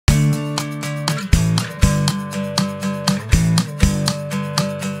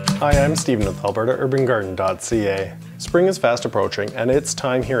Hi, I'm Stephen with AlbertaUrbanGarden.ca. Spring is fast approaching and it's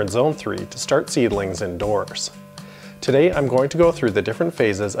time here in Zone 3 to start seedlings indoors. Today I'm going to go through the different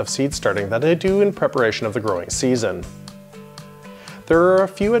phases of seed starting that I do in preparation of the growing season. There are a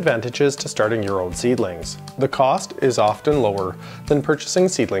few advantages to starting your own seedlings. The cost is often lower than purchasing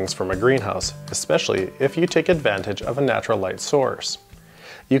seedlings from a greenhouse, especially if you take advantage of a natural light source.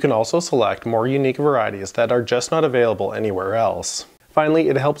 You can also select more unique varieties that are just not available anywhere else. Finally,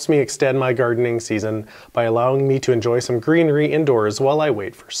 it helps me extend my gardening season by allowing me to enjoy some greenery indoors while I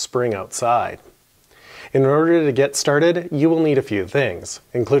wait for spring outside. In order to get started, you will need a few things,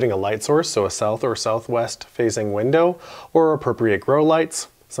 including a light source, so a south or southwest facing window, or appropriate grow lights,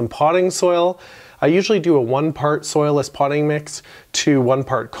 some potting soil. I usually do a 1-part soilless potting mix to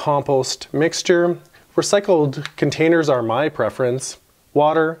 1-part compost mixture. Recycled containers are my preference,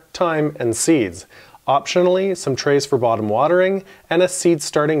 water, thyme, and seeds. Optionally, some trays for bottom watering, and a seed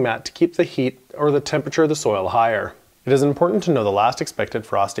starting mat to keep the heat or the temperature of the soil higher. It is important to know the last expected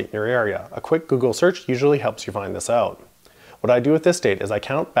frost date in your area. A quick Google search usually helps you find this out. What I do with this date is I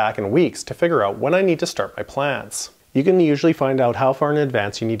count back in weeks to figure out when I need to start my plants. You can usually find out how far in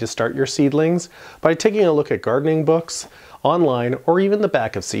advance you need to start your seedlings by taking a look at gardening books, online, or even the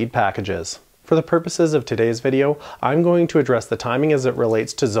back of seed packages. For the purposes of today's video, I'm going to address the timing as it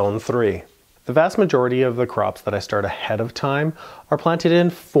relates to Zone 3. The vast majority of the crops that I start ahead of time are planted in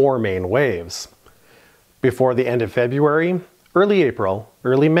 4 main waves. Before the end of February, early April,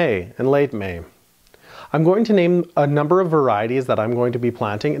 early May, and late May. I'm going to name a number of varieties that I'm going to be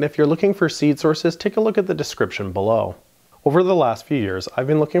planting, and if you're looking for seed sources, take a look at the description below. Over the last few years, I've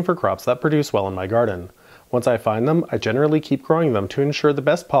been looking for crops that produce well in my garden. Once I find them, I generally keep growing them to ensure the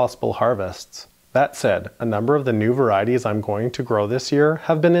best possible harvests. That said, a number of the new varieties I'm going to grow this year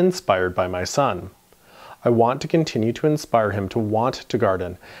have been inspired by my son. I want to continue to inspire him to want to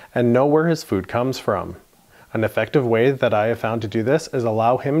garden and know where his food comes from. An effective way that I have found to do this is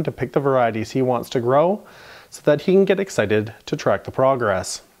allow him to pick the varieties he wants to grow so that he can get excited to track the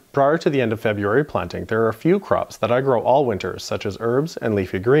progress. Prior to the end of February planting, there are a few crops that I grow all winter, such as herbs and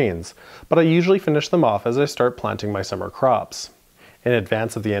leafy greens, but I usually finish them off as I start planting my summer crops. In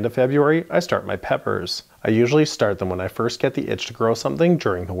advance of the end of February, I start my peppers. I usually start them when I first get the itch to grow something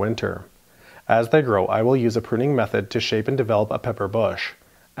during the winter. As they grow, I will use a pruning method to shape and develop a pepper bush.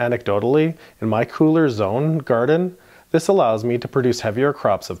 Anecdotally, in my cooler zone garden, this allows me to produce heavier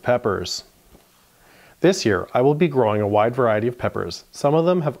crops of peppers. This year, I will be growing a wide variety of peppers. Some of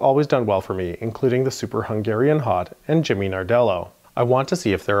them have always done well for me, including the Super Hungarian Hot and Jimmy Nardello. I want to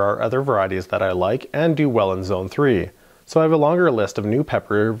see if there are other varieties that I like and do well in Zone 3, so I have a longer list of new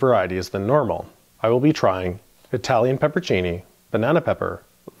pepper varieties than normal. I will be trying Italian pepperoncini, banana pepper,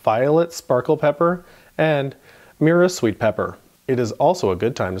 violet sparkle pepper, and Mira sweet pepper. It is also a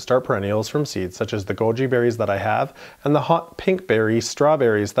good time to start perennials from seeds such as the goji berries that I have and the hot pink berry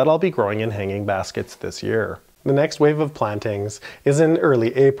strawberries that I'll be growing in hanging baskets this year. The next wave of plantings is in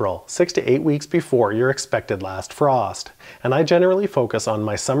early April, 6 to 8 weeks before your expected last frost, and I generally focus on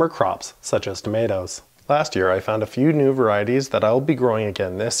my summer crops such as tomatoes. Last year I found a few new varieties that I'll be growing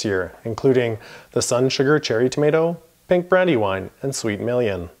again this year, including the Sun Sugar Cherry Tomato, Pink Brandywine, and Sweet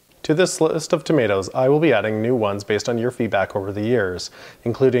Million. To this list of tomatoes, I will be adding new ones based on your feedback over the years,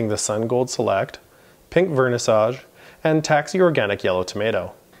 including the Sun Gold Select, Pink Vernissage, and Taxi Organic Yellow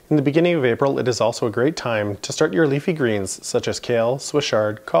Tomato. In the beginning of April, it is also a great time to start your leafy greens such as kale, Swiss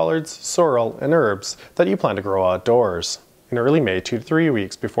chard, collards, sorrel, and herbs that you plan to grow outdoors. In early May, 2 to 3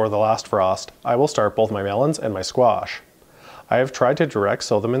 weeks before the last frost, I will start both my melons and my squash. I have tried to direct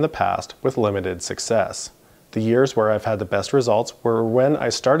sow them in the past with limited success. The years where I've had the best results were when I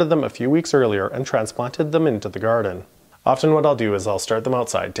started them a few weeks earlier and transplanted them into the garden. Often what I'll do is I'll start them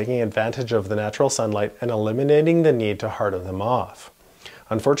outside, taking advantage of the natural sunlight and eliminating the need to harden them off.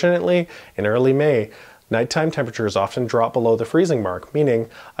 Unfortunately, in early May, nighttime temperatures often drop below the freezing mark, meaning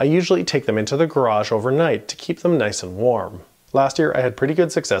I usually take them into the garage overnight to keep them nice and warm. Last year I had pretty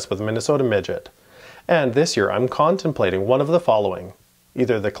good success with Minnesota Midget, and this year I'm contemplating one of the following.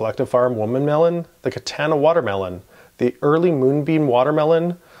 Either the Collective Farm Woman Melon, the Katana Watermelon, the Early Moonbeam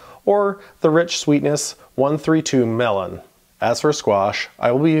Watermelon, or the Rich Sweetness 132 Melon. As for squash,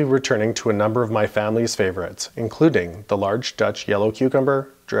 I will be returning to a number of my family's favorites, including the Large Dutch Yellow Cucumber,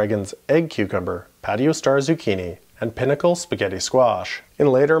 Dragon's Egg Cucumber, Patio Star Zucchini, and Pinnacle Spaghetti Squash. In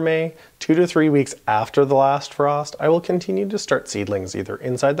later May, 2 to 3 weeks after the last frost, I will continue to start seedlings either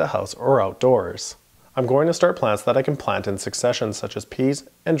inside the house or outdoors. I'm going to start plants that I can plant in succession such as peas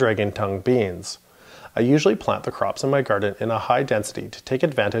and dragon tongue beans. I usually plant the crops in my garden in a high density to take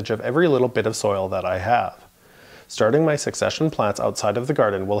advantage of every little bit of soil that I have. Starting my succession plants outside of the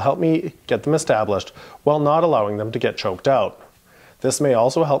garden will help me get them established while not allowing them to get choked out. This may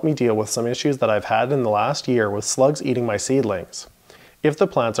also help me deal with some issues that I've had in the last year with slugs eating my seedlings. If the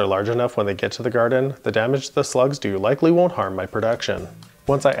plants are large enough when they get to the garden, the damage the slugs do likely won't harm my production.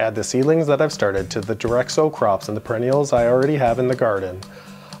 Once I add the seedlings that I've started to the direct sow crops and the perennials I already have in the garden,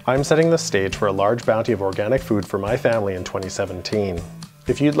 I'm setting the stage for a large bounty of organic food for my family in 2017.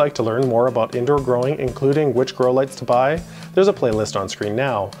 If you'd like to learn more about indoor growing, including which grow lights to buy, there's a playlist on screen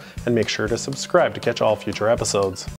now, and make sure to subscribe to catch all future episodes.